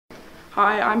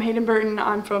Hi, I'm Hayden Burton.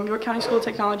 I'm from York County School of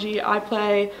Technology. I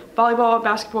play volleyball,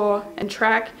 basketball, and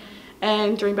track.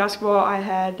 And during basketball, I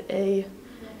had a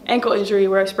ankle injury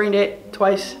where I sprained it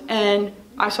twice. And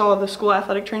I saw the school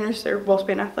athletic trainers. They're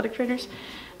WellSpan athletic trainers.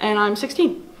 And I'm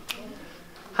 16.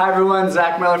 Hi everyone,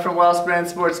 Zach Miller from WellSpan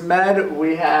Sports Med.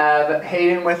 We have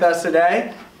Hayden with us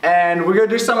today. And we're going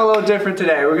to do something a little different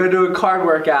today. We're going to do a card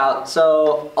workout.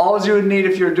 So all you would need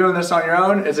if you're doing this on your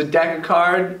own is a deck of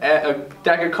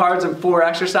cards and 4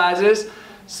 exercises.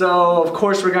 So of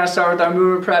course we're going to start with our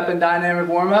movement prep and dynamic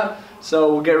warm-up.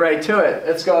 So we'll get right to it.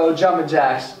 Let's go jumping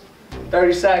jacks.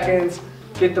 30 seconds,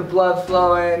 get the blood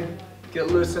flowing, get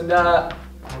loosened up.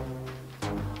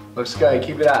 Looks good,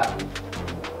 keep it up.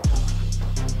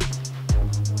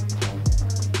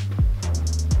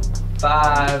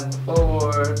 5,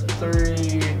 4,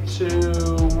 3, 2,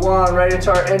 1. Right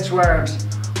into our inchworms.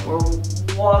 We're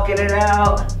walking it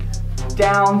out,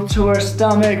 down to our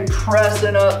stomach,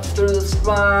 pressing up through the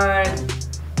spine,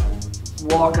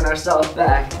 walking ourselves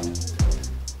back.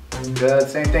 Good,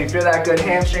 same thing. Feel that good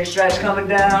hamstring stretch coming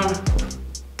down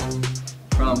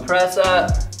from press up.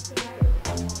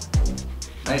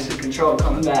 Nice and controlled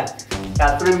coming back.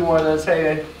 Got 3 more of those,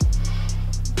 Hayden.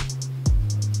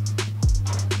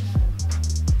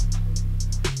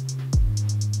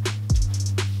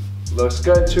 Looks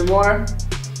good, 2 more.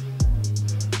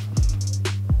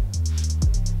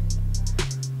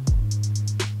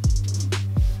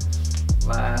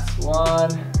 Last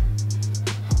one.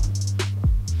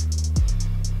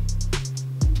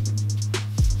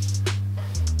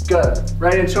 Good,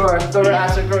 right into our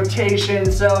thoracic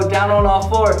rotation. So down on all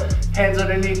 4, hands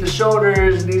underneath the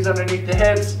shoulders, knees underneath the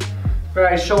hips.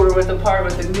 Right, shoulder width apart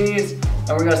with the knees.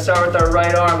 And we're gonna start with our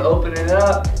right arm, opening it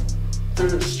up.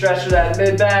 Through the stretch of that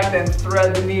mid-back, then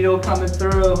thread the needle coming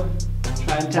through.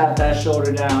 Try and tap that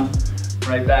shoulder down,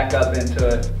 right back up into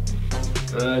it.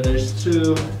 Good, there's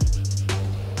 2,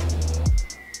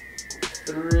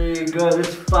 3, good.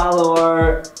 Let's follow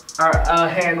our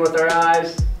hand with our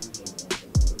eyes.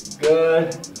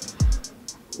 Good.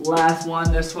 Last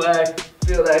one this way.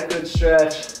 Feel that good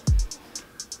stretch.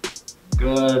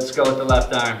 Good, let's go with the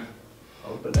left arm.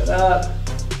 Open it up.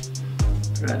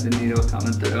 Thread the needle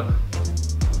coming through.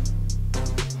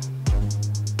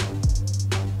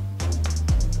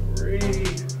 3,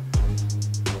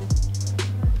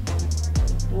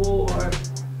 4.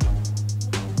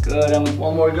 Good, and with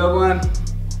one more good one.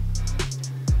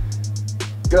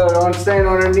 Good, on staying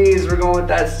on our knees, we're going with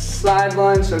that side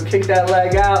lunge, so kick that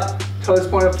leg out, toes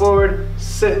pointed forward,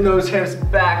 sitting those hips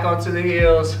back onto the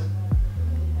heels.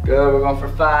 Good, we're going for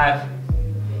 5.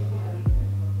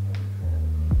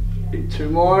 2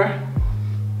 more.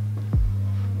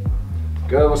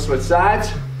 Good, we'll switch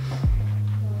sides.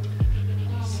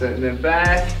 Sitting it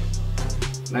back,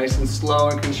 nice and slow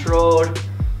and controlled.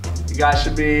 You guys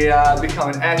should be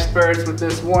becoming experts with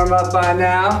this warm-up by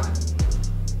now.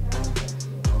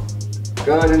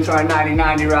 Good, into our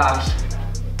 90-90 rocks.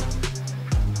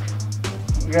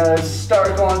 We're gonna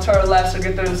start going to our left, so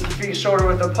get those feet shoulder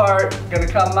width apart. Gonna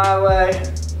come my way.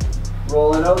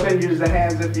 Roll it open, use the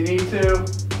hands if you need to.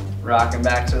 Rocking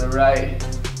back to the right.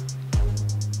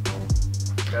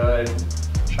 Good.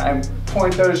 Try and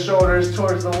point those shoulders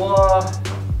towards the wall.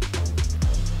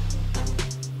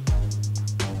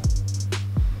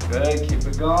 Good, keep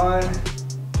it going.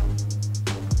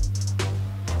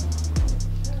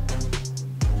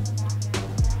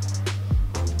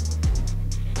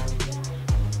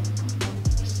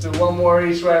 Let's do one more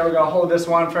each way. We're gonna hold this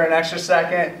one for an extra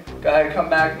second. Go ahead, come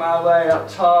back my way, up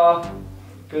tall.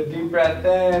 Good deep breath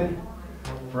in.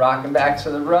 Rocking back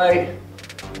to the right.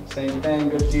 Same thing,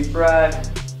 good deep breath.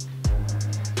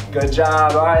 Good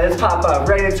job. All right, let's pop up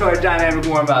right into our dynamic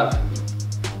warm-up.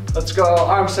 Let's go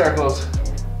arm circles.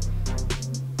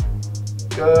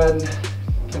 Good.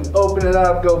 You can open it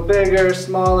up, go bigger,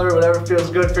 smaller, whatever feels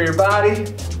good for your body.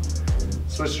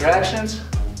 Switch directions.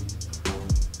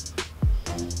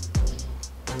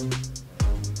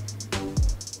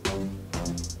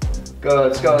 Good,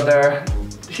 let's go there.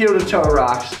 Heel to toe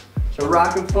rocks. So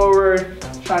rocking forward,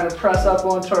 trying to press up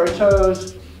onto our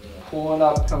toes, pulling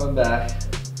up, coming back.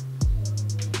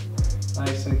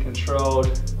 Nice and controlled.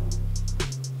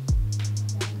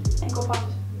 Ankle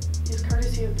pops is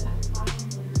courtesy of the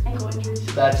ankle injuries.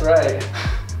 That's right.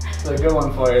 It's a good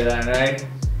one for you then, right?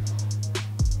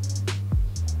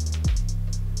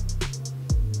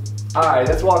 All right,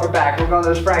 let's walk it back. We're going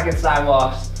those Frankenstein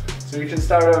walks. So you can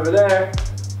start over there,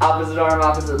 opposite arm,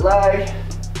 opposite leg.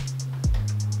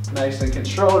 Nice and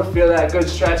controlled. Feel that good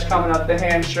stretch coming up the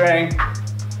hamstring.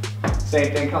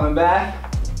 Same thing coming back.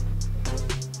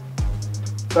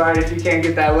 Sorry if you can't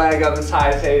get that leg up as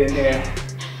high as Hayden here.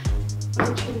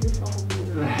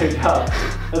 There you go.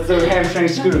 Let's do hamstring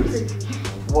scoots.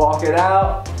 Walk it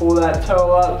out, pull that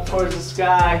toe up towards the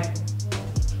sky.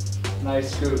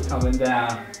 Nice scoot coming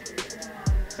down.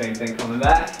 Same thing coming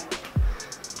back.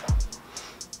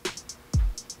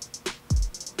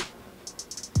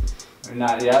 Or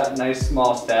not yet, nice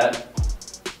small step.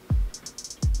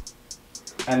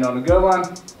 And on a good one,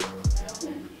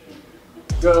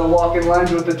 go to walking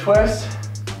lunge with the twist.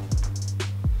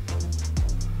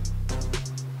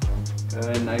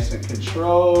 Good, nice and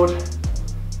controlled.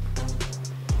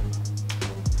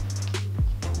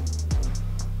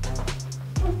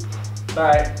 All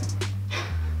right,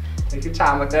 take your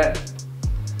time with it.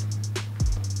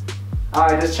 All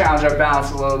right, just challenge our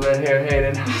balance a little bit here,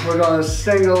 Hayden. We're going to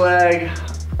single leg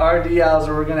RDLs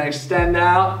where we're going to extend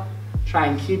out. Try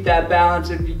and keep that balance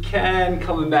if you can.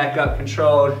 Coming back up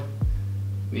controlled.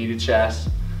 Knee to chest.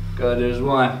 Good, there's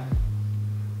 1,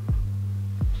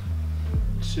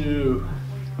 2,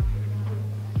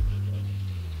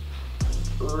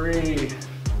 3.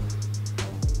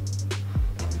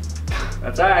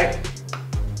 That's all right.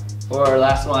 4,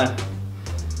 last one.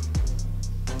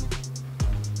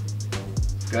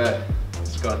 Good.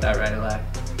 Let's go with that right leg.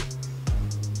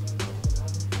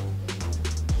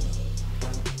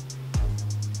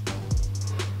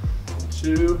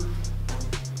 2,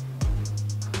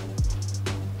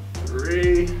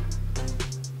 3,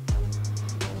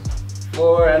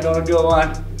 4, and on a good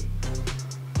one.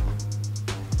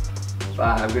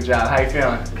 5, good job. How you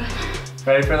feeling?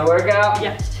 Ready for the workout?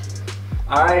 Yes.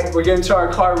 All right, we're getting to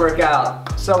our card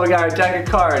workout. So we got our deck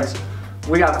of cards.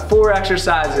 We got 4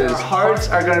 exercises. Our hearts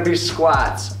are gonna be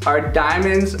squats. Our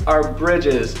diamonds are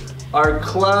bridges. Our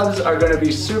clubs are gonna be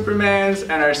Supermans,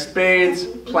 and our spades,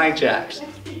 plank jacks.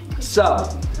 So,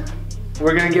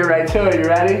 we're gonna get right to it. You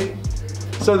ready?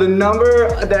 So the number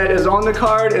that is on the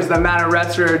card is the amount of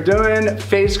reps we're doing.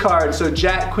 Face cards, so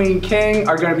Jack, Queen, King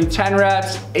are gonna be 10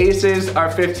 reps. Aces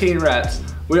are 15 reps.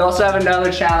 We also have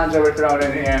another challenge that we're throwing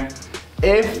in here.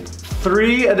 If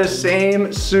 3 of the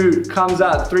same suit comes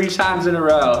up 3 times in a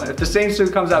row, if the same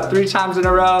suit comes up 3 times in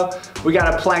a row, we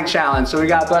got a plank challenge. So we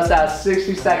got to bust out a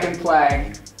 60-second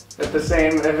plank if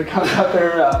it comes up in a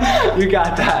row. You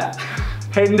got that.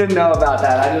 Hayden didn't know about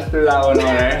that. I just threw that one on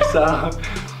there. So,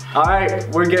 all right,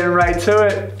 we're getting right to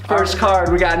it. First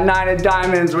card, we got 9 of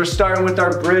diamonds. We're starting with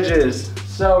our bridges.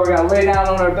 So we're gonna lay down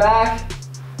on our back.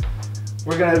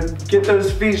 We're gonna get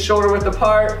those feet shoulder width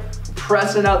apart,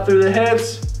 pressing up through the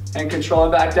hips, and control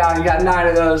it back down. You got 9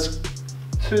 of those.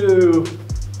 2,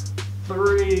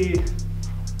 3,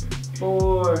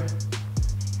 4,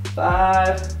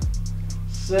 5,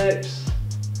 6,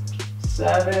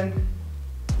 7,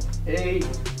 8,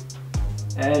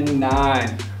 and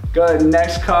 9. Good,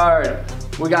 next card.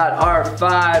 We got our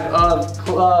 5 of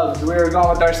clubs. We're going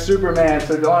with our Superman.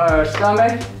 So going on our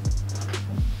stomach,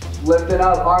 lifting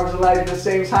up, arms and legs at the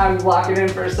same time, lock it in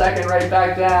for a second, right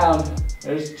back down.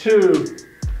 There's 2,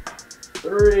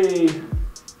 3,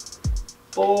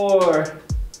 4,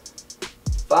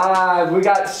 5. We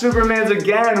got Supermans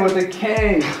again with the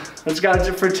King. Let's go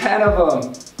for 10 of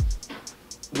them.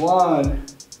 1,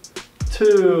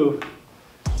 2,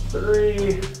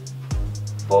 3,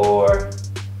 4,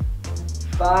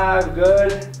 5,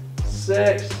 good.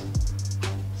 6,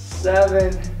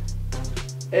 7,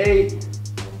 8,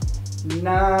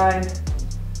 9,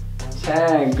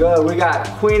 10, good. We got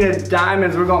Queen of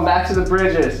Diamonds. We're going back to the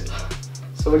bridges.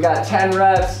 So we got 10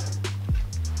 reps.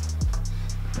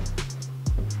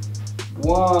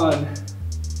 1,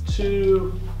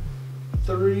 2,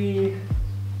 3,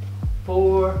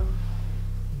 4,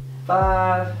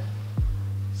 5,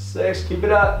 6, keep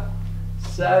it up.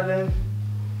 7,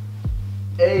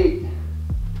 8,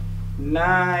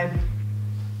 9,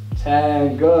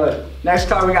 10, good. Next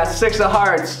card, we got 6 of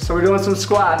hearts. So we're doing some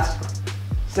squats.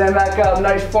 Stand back up,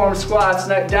 nice form squats,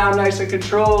 neck down nice and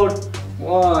controlled.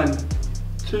 1,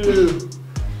 2,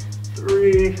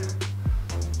 3,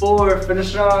 4, finish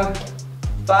strong.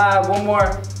 5, one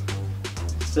more.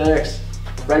 6,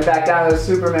 right back down to the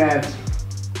Supermans.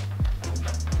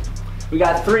 We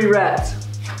got 3 reps.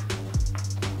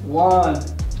 1,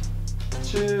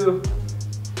 2,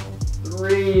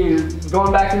 3.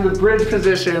 Going back into the bridge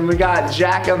position, we got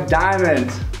Jack of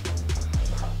Diamonds.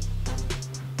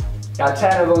 Got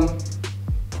 10 of them.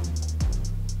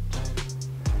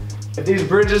 If these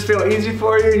bridges feel easy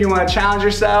for you and you want to challenge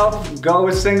yourself, go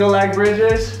with single leg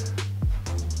bridges.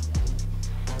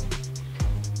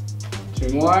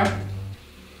 2 more.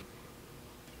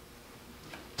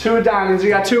 2 diamonds, you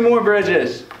got 2 more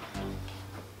bridges.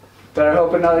 Better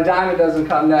hope another diamond doesn't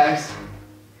come next.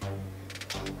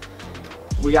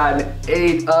 We got an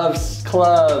 8 of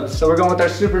clubs. So we're going with our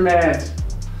Supermans.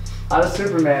 A lot of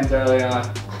Supermans early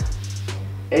on.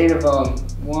 8 of them.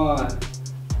 1,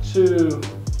 2,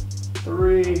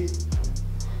 3,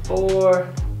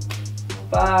 4,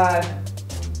 5,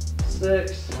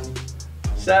 6,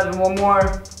 7. One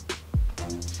more.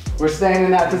 We're staying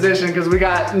in that position because we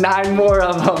got 9 more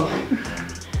of them.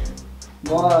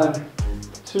 1,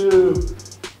 2,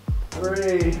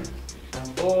 3,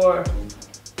 4,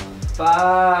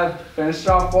 5. Finish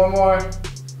strong. 4 more.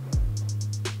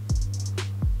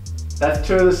 That's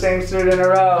 2 of the same suit in a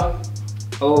row.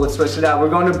 Oh, let's switch it out. We're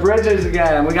going to bridges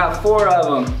again. We got 4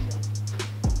 of them.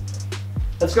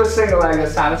 Let's go single leg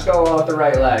this time. Let's go with the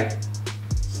right leg.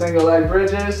 Single leg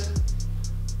bridges.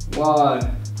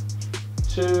 1,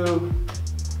 2,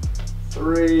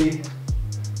 3,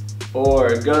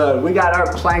 4. Good. We got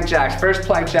our plank jacks. First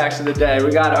plank jacks of the day.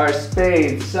 We got our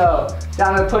spades. So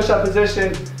down in the push-up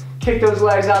position, kick those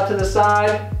legs out to the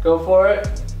side. Go for it.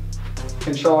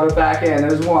 Control it back in.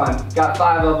 There's 1. Got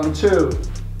 5 of them. 2,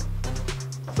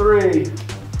 3,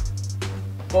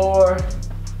 4,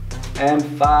 and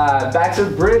 5. Back to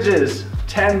bridges.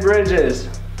 10 bridges.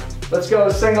 Let's go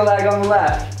single leg on the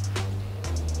left.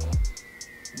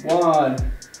 1,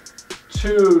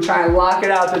 2. Try and lock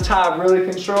it out the top. Really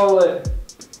control it.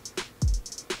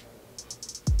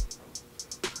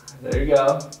 There you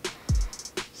go.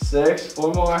 6.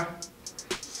 4 more.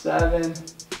 7,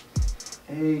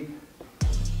 8,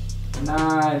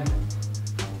 9,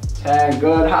 10.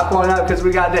 Good. Hop on up because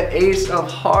we got the ace of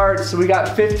hearts. So we got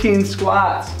 15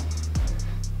 squats.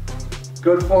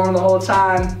 Good form the whole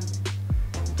time.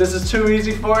 If this is too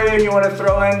easy for you and you want to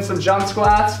throw in some jump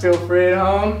squats, feel free at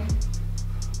home.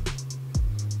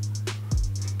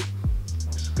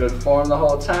 Just good form the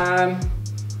whole time.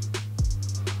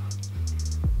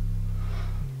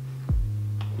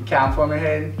 You count for me,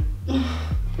 Hayden?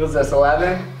 What's this,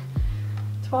 11?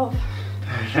 12.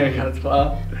 There you go,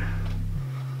 12.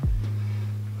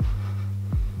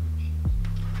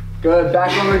 Good,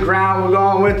 back on the ground, we're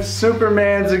going with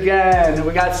Supermans again.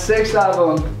 We got 6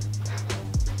 of them.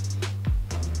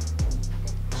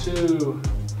 2,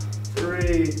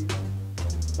 3,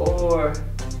 4,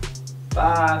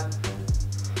 5,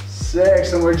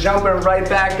 6, and we're jumping right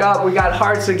back up. We got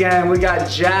hearts again, we got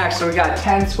jacks, so we got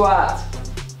 10 squats.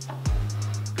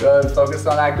 Good, focus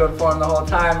on that good form the whole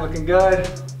time, looking good.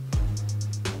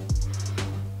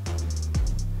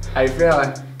 How you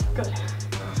feeling? Good.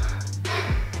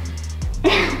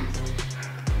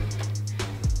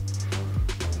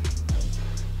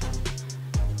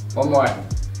 One more.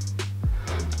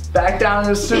 Back down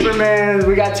to the Superman.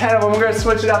 We got 10 of them. We're gonna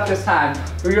switch it up this time.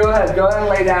 Go ahead and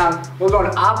lay down. We're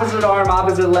going opposite arm,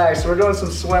 opposite leg. So we're doing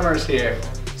some swimmers here.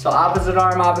 So opposite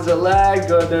arm, opposite leg.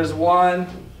 Good, there's 1,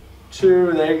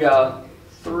 2, there you go.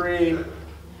 3,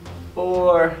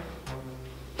 4,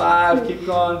 5, keep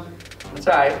going. That's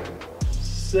all right.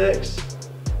 6,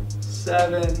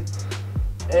 7,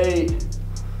 8,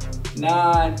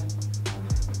 9.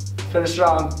 Finish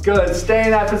strong. Good. Stay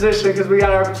in that position because we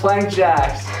got our plank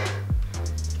jacks.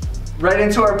 Right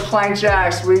into our plank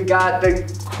jacks, we got the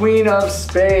Queen of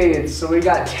Spades. So we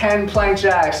got 10 plank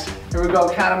jacks. Here we go.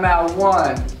 Count them out.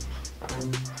 1,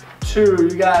 2.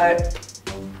 You got it.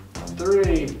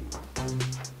 3,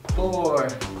 4,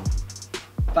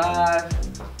 5,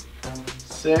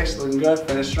 6. Looking good.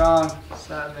 Finish strong.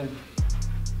 7,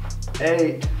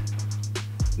 8,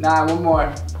 9. One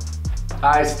more.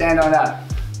 All right. Stand on up.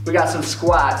 We got some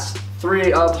squats.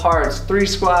 3 of hearts. 3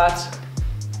 squats.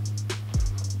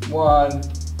 1,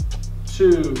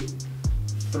 2,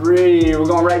 3. We're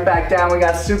going right back down. We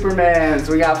got Supermans.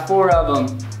 We got 4 of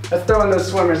them. Let's throw in those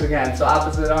swimmers again. So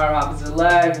opposite arm, opposite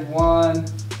leg. 1,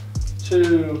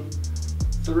 2,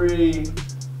 3,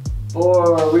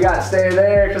 4. We got stay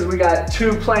there because we got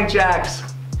 2 plank jacks.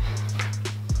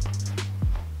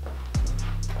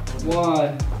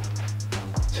 1,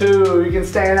 2. You can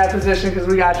stay in that position because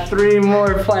we got 3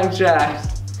 more plank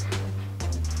jacks.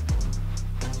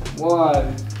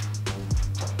 1,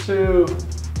 2,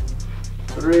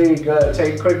 3. Good.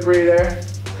 Take a quick breather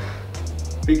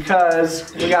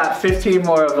because we got 15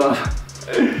 more of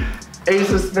them.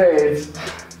 Ace of spades.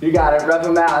 You got it. Rep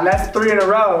them out. And that's 3 in a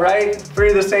row, right? 3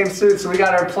 of the same suits. So we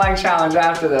got our plank challenge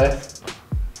after this.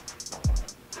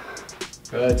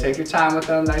 Good. Take your time with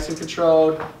them. Nice and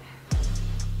controlled.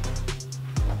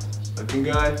 Looking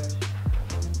good.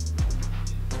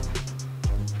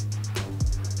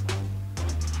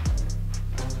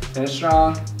 Finish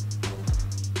strong.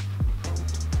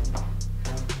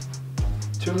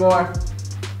 2 more.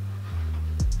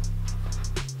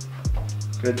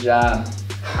 Good job.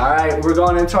 All All right, we're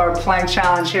going into our plank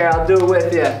challenge here. I'll do it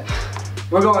with you.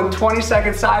 We're going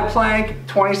 20-second side plank,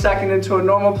 20-second into a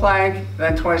normal plank,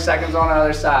 then 20 seconds on the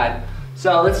other side.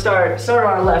 So let's start on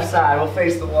our left side. We'll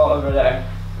face the wall over there.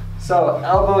 So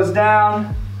elbows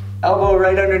down, elbow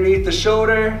right underneath the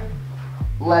shoulder,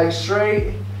 legs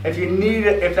straight. If you need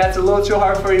it, if that's a little too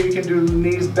hard for you, you can do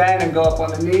knees bent and go up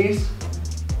on the knees.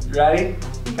 You ready?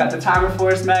 Got the timer for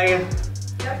us, Megan?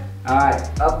 Yep. All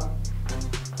right, up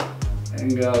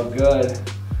and go, good.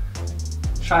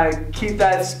 Try to keep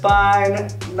that spine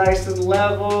nice and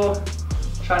level.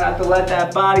 Try not to let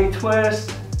that body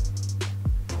twist.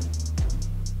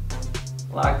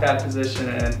 Lock that position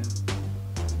in.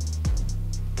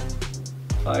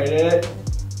 Fight it.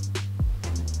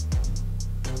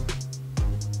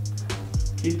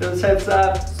 Keep those hips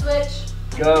up. Switch.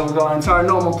 Go, we're going into our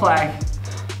normal plank.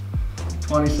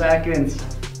 20 seconds.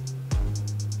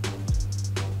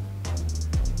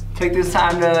 Take this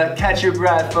time to catch your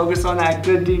breath. Focus on that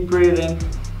good deep breathing.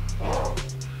 All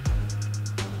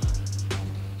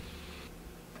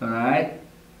right.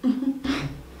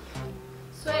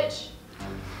 Switch.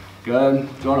 Good,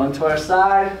 going on to our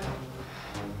side.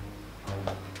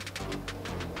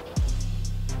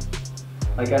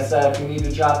 Like I said, if you need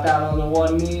to drop down on the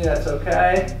one knee, that's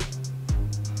okay.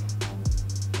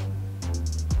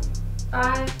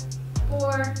 5,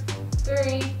 4,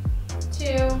 3, 2,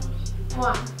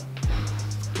 1.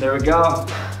 There we go.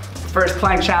 First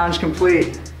plank challenge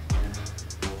complete.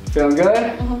 Feeling good?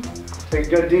 Mm-hmm. Take a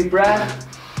good deep breath.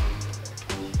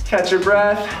 Catch your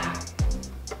breath.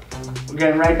 We're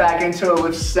getting right back into it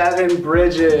with 7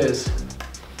 bridges.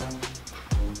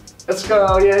 Let's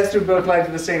go, yeah, let's do both legs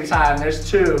at the same time. There's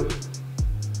 2,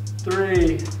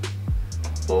 3,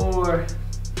 4,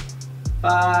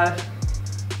 5,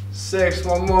 6,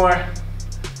 one more,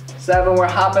 7, we're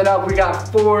hopping up. We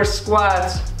got 4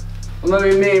 squats. Let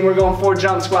me mean, we're going 4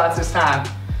 jump squats this time.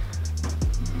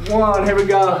 1, here we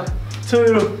go.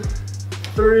 2,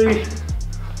 3,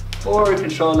 4,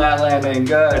 control that landing,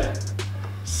 good.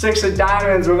 6 of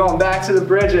diamonds, we're going back to the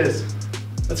bridges.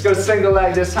 Let's go single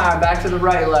leg this time, back to the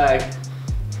right leg.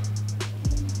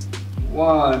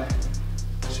 1,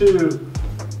 2,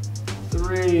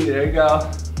 3, there you go.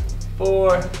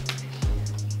 4,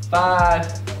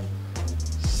 5,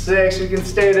 6, you can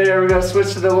stay there. We're gonna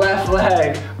switch to the left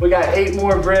leg. We got 8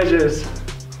 more bridges.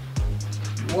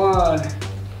 1,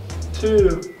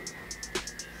 2,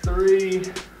 3,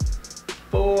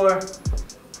 4,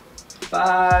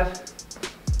 5,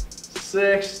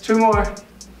 6, 2 more.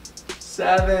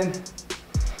 7,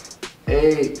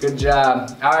 8, good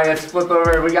job. All right, let's flip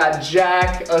over. We got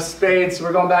jack of spades. So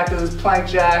we're going back to those plank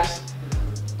jacks.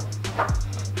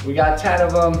 We got 10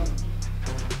 of them.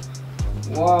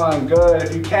 1, good.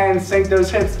 If you can, sink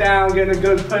those hips down, get in a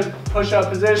good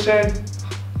push-up position.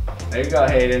 There you go,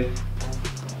 Hayden.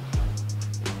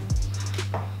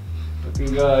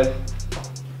 Looking good.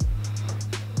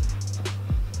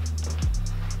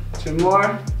 2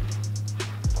 more.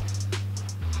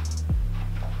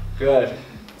 Good.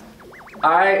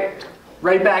 All right,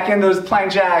 right back in those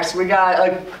plank jacks. We got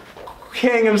a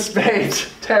king of spades.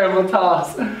 Terrible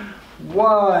toss.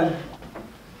 1,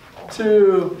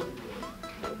 2,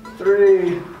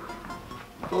 3,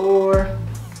 4,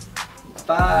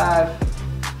 5,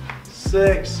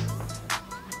 6,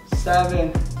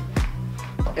 7,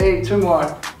 8. 2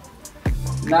 more.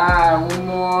 9. 1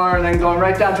 more. And then going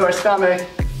right down to our stomach.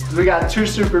 We got 2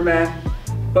 Superman.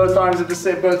 Both arms and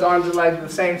legs at the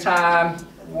same time.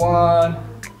 1,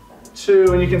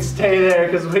 2, and you can stay there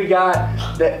because we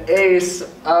got the ace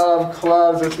of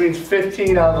clubs, which means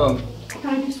 15 of them. Can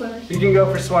I do swimmers? You can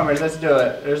go for swimmers. Let's do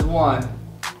it. There's 1,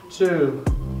 2,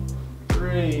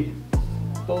 3,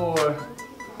 4,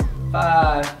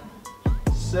 5,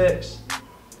 6,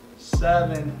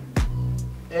 7,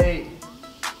 8,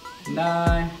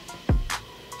 9,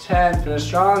 10. Finish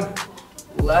strong.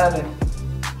 11,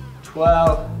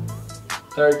 12,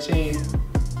 13,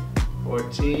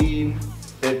 14,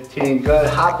 15. Good.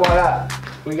 Hop one up.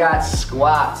 We got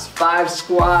squats. 5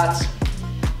 squats.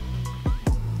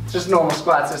 Just normal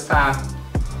squats this time.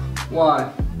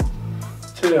 1,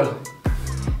 2,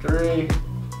 3,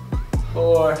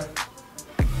 4,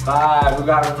 5. We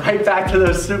got right back to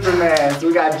those Supermans.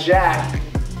 We got jack.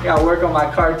 I gotta work on my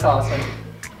card tossing.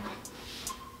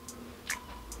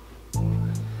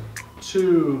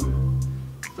 2,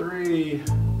 3,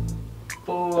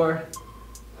 4,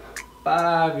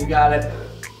 5, you got it.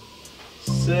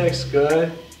 6,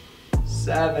 good.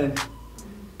 7,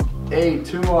 8,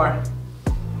 2 more.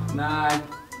 9,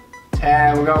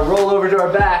 10. We're gonna roll over to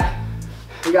our back.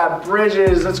 We got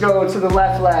bridges. Let's go to the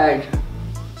left leg.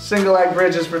 Single leg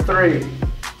bridges for 3.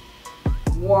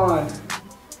 1,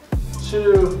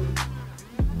 2,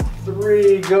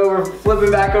 3. Go. We're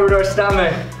flipping back over to our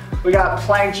stomach. We got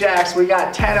plank jacks. We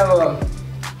got 10 of them.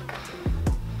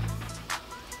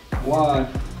 1,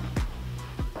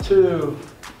 2,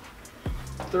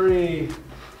 3,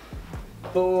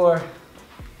 4,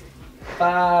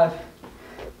 5,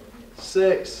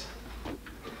 6,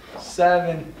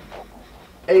 7,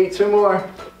 8. 2 more.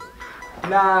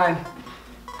 9,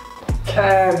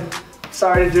 10.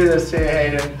 Sorry to do this to you,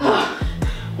 Hayden.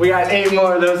 We got 8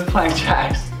 more of those plank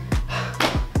jacks.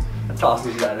 The toss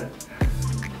is better.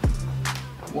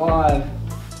 1,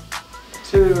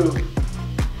 2,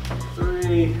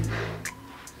 3,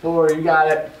 4. You got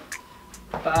it.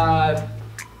 5,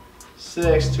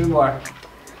 6. 2 more.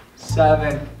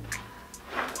 7,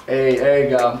 8. There you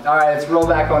go. All right, let's roll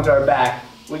back onto our back.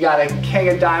 We got a king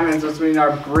of diamonds between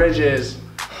our bridges.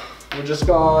 We're just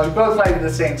going both legs at the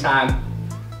same time.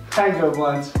 10 good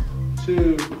ones.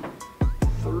 2,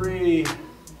 3,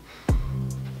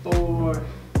 4,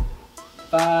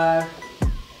 5,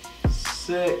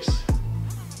 6,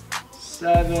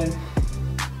 7,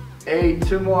 8.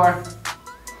 2 more.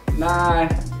 9,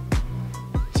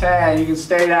 10. You can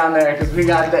stay down there because we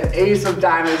got the ace of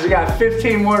diamonds. We got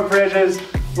 15 more bridges.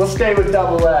 We'll stay with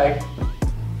double leg.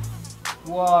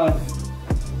 1,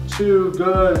 2,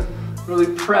 good.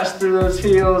 Really press through those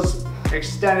heels.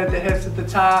 Extended the hips at the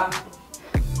top.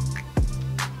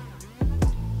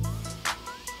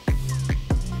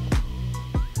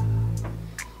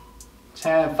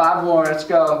 10, 5 more, let's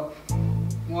go.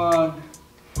 1,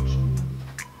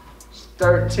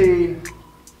 13,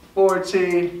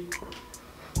 14,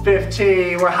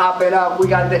 15. We're hopping up. We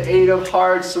got the 8 of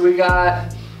hearts, so we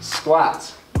got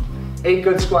squats. 8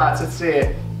 good squats, let's see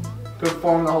it. Good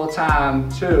form the whole time.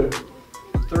 2,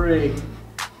 3,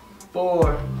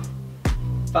 4,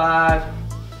 5,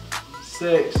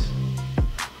 6,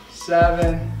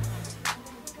 7,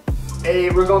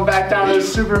 8. We're going back down to the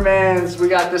Supermans. We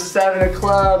got the 7 of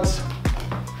clubs.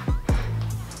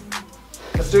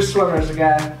 Let's do swimmers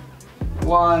again.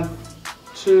 1,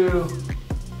 2,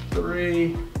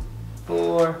 3,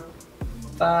 4,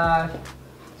 5,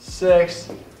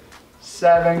 6,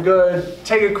 7. Good.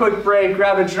 Take a quick break,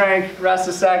 grab a drink, rest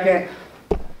a second.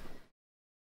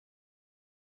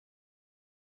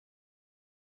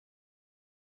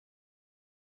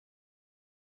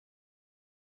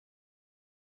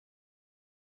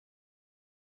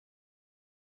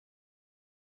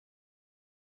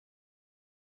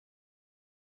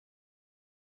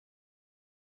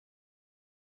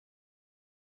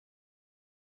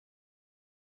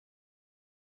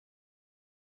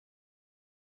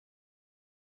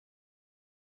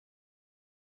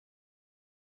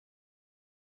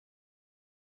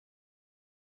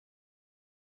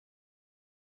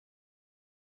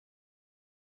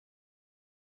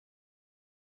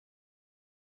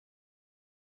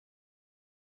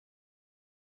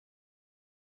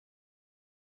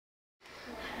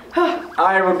 All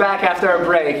right, we're back after our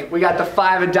break. We got the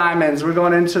 5 of diamonds. We're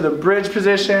going into the bridge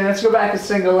position. Let's go back to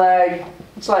single leg.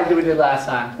 What's like we did last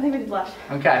time? I think we did left.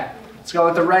 Okay, let's go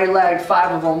with the right leg,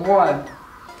 5 of them. 1,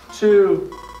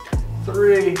 2,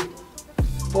 3,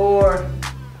 4,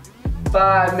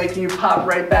 5. Making you pop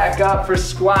right back up. For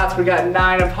squats, we got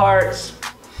 9 of hearts.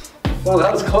 Well,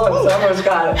 that was close. I almost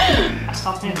got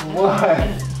it.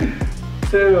 1,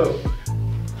 2,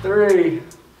 3,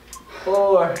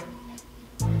 4,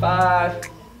 5,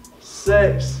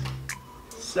 6,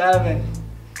 7,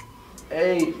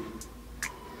 8,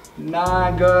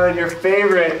 9. Good. Your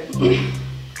favorite.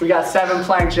 We got 7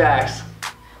 plank jacks.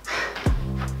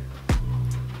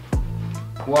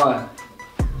 1,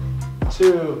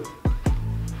 2,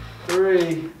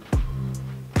 3,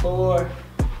 4,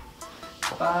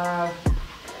 5,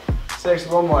 6.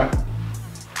 One more.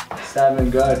 7.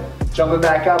 Good. Jumping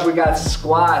back up, we got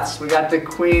squats. We got the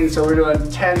queen, so we're doing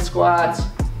 10 squats.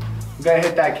 We gotta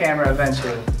hit that camera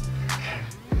eventually.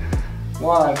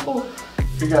 1,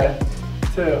 you're good.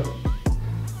 2,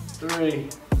 3,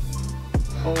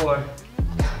 4,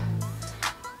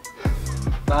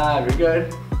 5, you're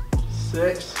good.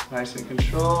 6, nice and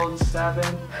controlled.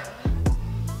 7,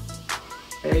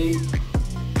 8,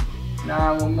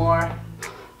 9, one more.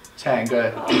 10,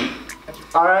 good.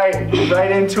 All right,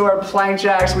 right into our plank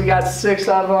jacks. We got 6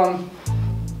 of them.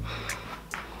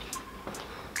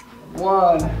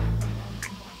 1,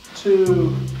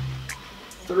 2,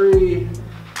 3,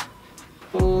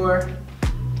 4,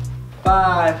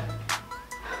 5,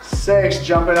 6.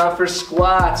 Jumping up for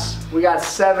squats. We got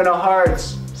 7 of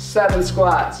hearts. 7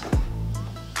 squats.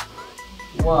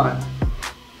 1,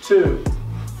 2,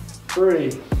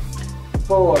 3,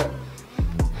 4,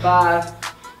 5,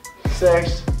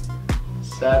 6,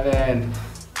 7.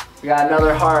 We got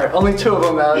another heart. Only 2 of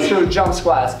them though. Let's do jump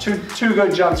squats. Two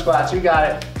good jump squats. You got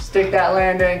it. Stick that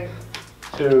landing.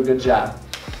 2, good job.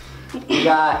 We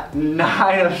got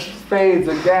 9 of spades.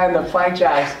 Again, the plank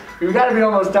jacks. We've got to be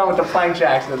almost done with the plank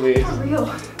jacks at least. For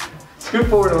real. Scoot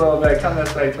forward a little bit. Come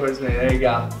this way towards me. There you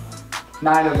go.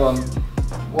 9 of them.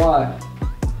 1,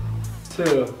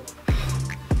 2,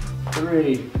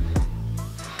 3,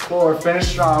 4. Finish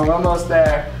strong. We're almost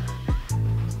there.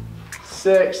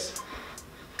 6,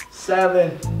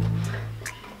 7,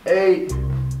 8,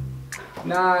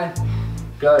 9.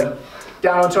 Good.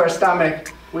 Down onto our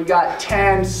stomach. We got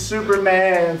 10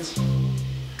 Supermans.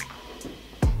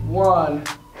 1,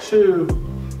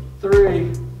 2,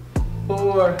 3,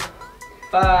 4,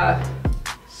 5,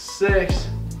 6,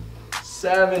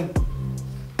 7,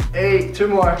 8. 2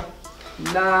 more.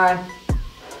 9,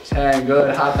 10.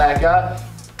 Good. Hop back up.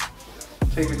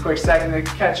 Take a quick second to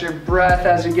catch your breath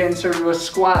as you get into a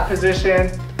squat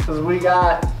position, because we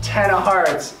got 10 of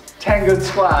hearts, 10 good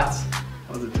squats. That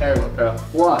was a terrible throw.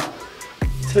 1,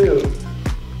 2,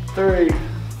 3,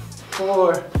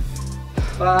 4,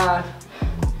 5.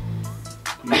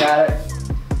 You got it.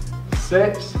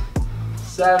 6,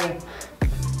 7,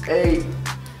 8,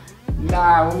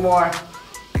 9. One more.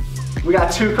 We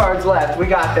got 2 cards left. We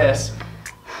got this.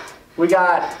 We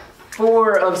got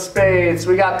 4 of spades.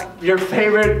 We got your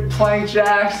favorite plank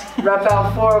jacks. Rep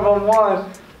out 4 of them.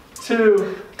 1,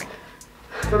 2,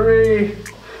 3,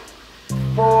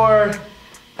 4.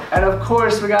 And of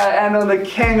course, we gotta end on the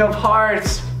king of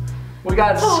hearts. We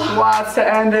got squats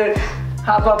to end it.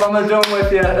 Hop up, I'm gonna do them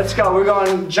with you. Let's go. We're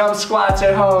going jump squats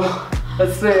at home.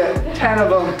 Let's see it. 10 of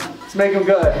them. Let's make them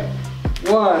good.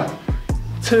 1,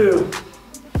 2,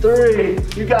 3.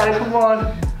 You got it. Come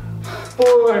on.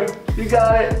 4. You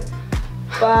got it.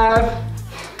 5,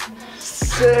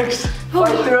 6.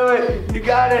 Fight through it. You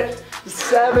got it.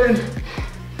 7,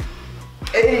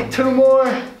 8. 2 more.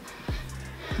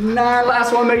 9.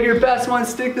 Last one. Make your best one.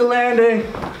 Stick the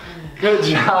landing. Good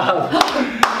job.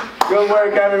 Good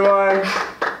work, everyone.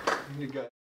 You're good.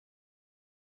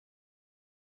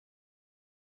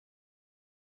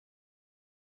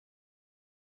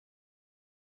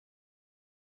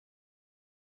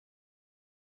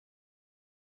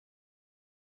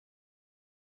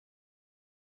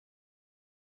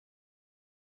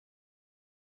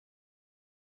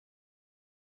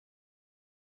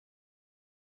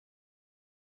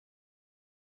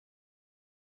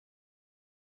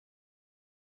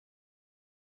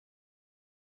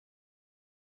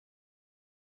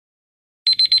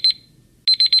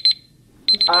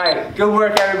 Alright, good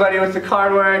work everybody with the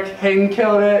card work. Hayden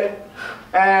killed it.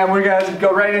 And we're gonna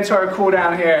go right into our cool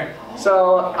down here.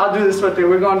 So I'll do this with you.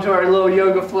 We're going to our little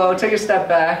yoga flow. Take a step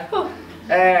back.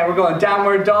 And we're going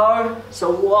downward dog. So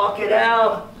walk it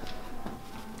out.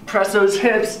 Press those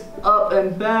hips up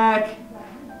and back.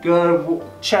 Good.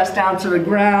 Chest down to the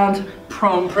ground.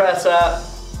 Prone press up.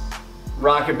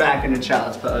 Rock it back into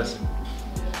child's pose.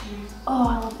 Oh,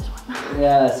 I love this one.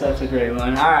 Yes, that's a great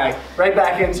one. Alright, right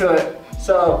back into it.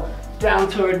 So,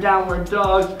 down to our downward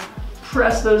dog.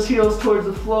 Press those heels towards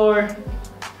the floor.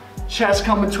 Chest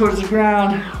coming towards the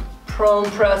ground. Prone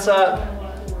press up.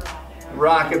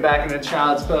 Rock it back into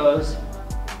child's pose.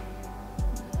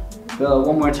 Go,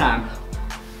 one more time.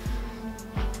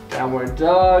 Downward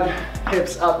dog.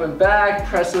 Hips up and back.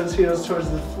 Press those heels towards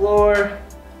the floor.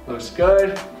 Looks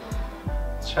good.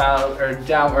 Child or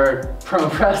downward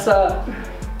prone press up.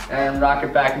 And rock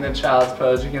it back into child's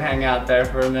pose. You can hang out there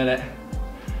for a minute.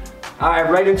 All right,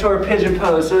 right into our pigeon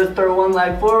pose. So let's throw one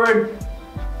leg forward.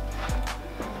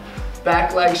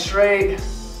 Back leg straight.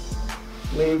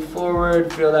 Lean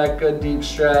forward, feel that good deep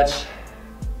stretch.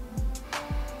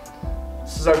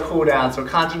 This is our cool down, so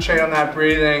concentrate on that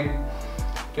breathing.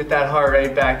 Get that heart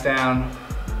rate back down.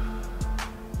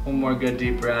 One more good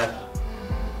deep breath.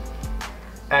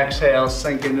 Exhale,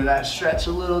 sink into that stretch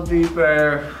a little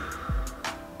deeper.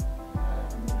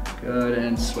 Good,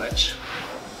 and switch.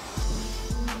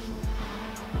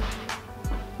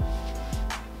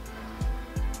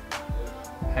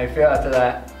 How you feel after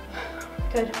that?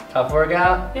 Good. Tough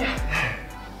workout? Yeah.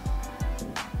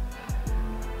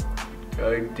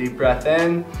 Good, deep breath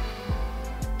in.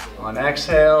 On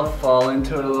exhale, fall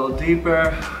into it a little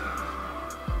deeper.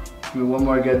 Do one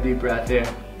more good deep breath here.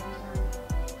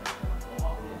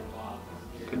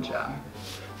 Good job.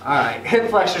 All right, hip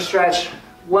flexor stretch.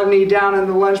 One knee down in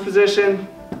the lunge position.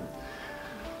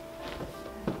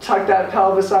 Tuck that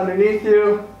pelvis underneath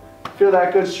you. Feel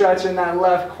that good stretch in that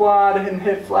left quad and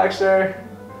hip flexor.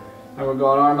 And we're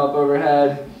going arm up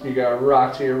overhead. You got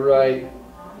rock to your right.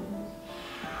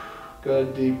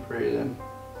 Good deep breathing.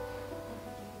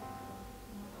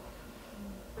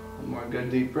 More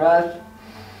good deep breath.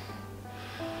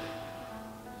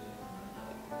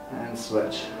 And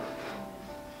switch.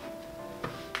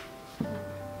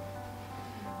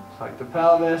 Tuck the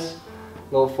pelvis,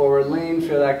 little forward lean,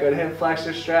 feel that good hip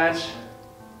flexor stretch.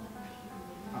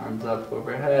 Arms up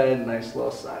overhead, nice little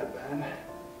side bend.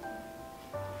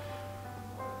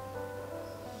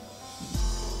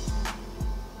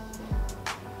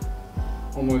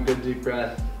 One more good deep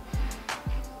breath.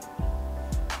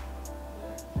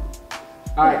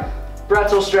 All right,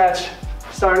 pretzel stretch,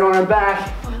 starting on our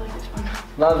back. Oh, I like this one.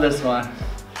 Love this one.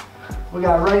 We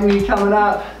got right knee coming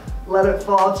up, let it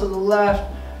fall to the left.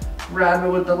 Grab it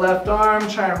with the left arm,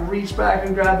 try and reach back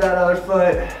and grab that other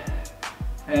foot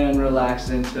and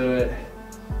relax into it.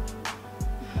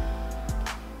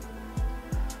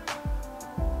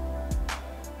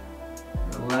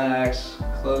 Relax,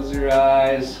 close your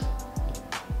eyes.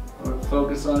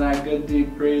 Focus on that good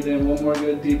deep breathing. One more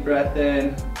good deep breath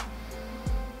in.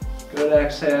 Good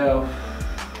exhale.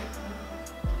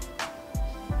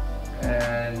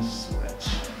 And switch.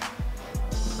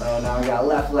 So now we got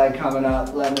left leg coming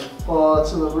up. Let it fall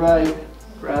to the right.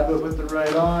 Grab it with the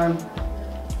right arm.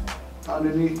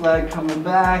 Underneath leg coming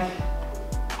back.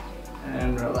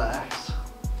 And relax.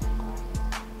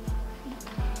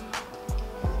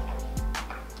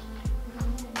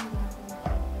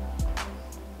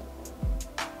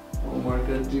 One more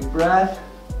good deep breath.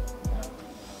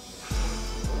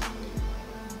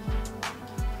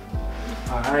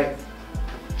 All right,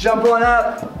 jump on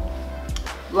up.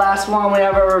 Last one, we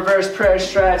have our reverse prayer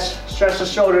stretch. Stretch the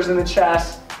shoulders and the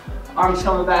chest. Arms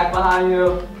coming back behind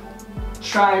you.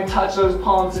 Try and touch those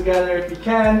palms together if you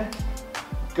can.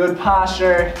 Good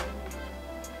posture.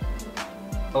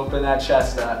 Open that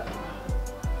chest up.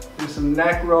 Do some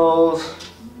neck rolls.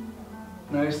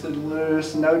 Nice and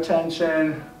loose, no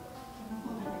tension.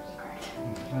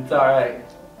 That's all right.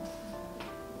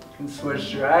 You can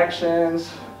switch directions.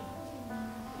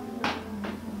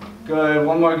 Good,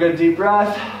 one more good deep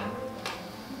breath.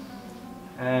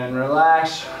 And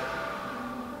relax.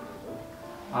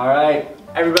 All right,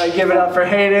 everybody give it up for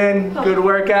Hayden. Good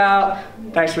workout.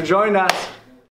 Thanks for joining us.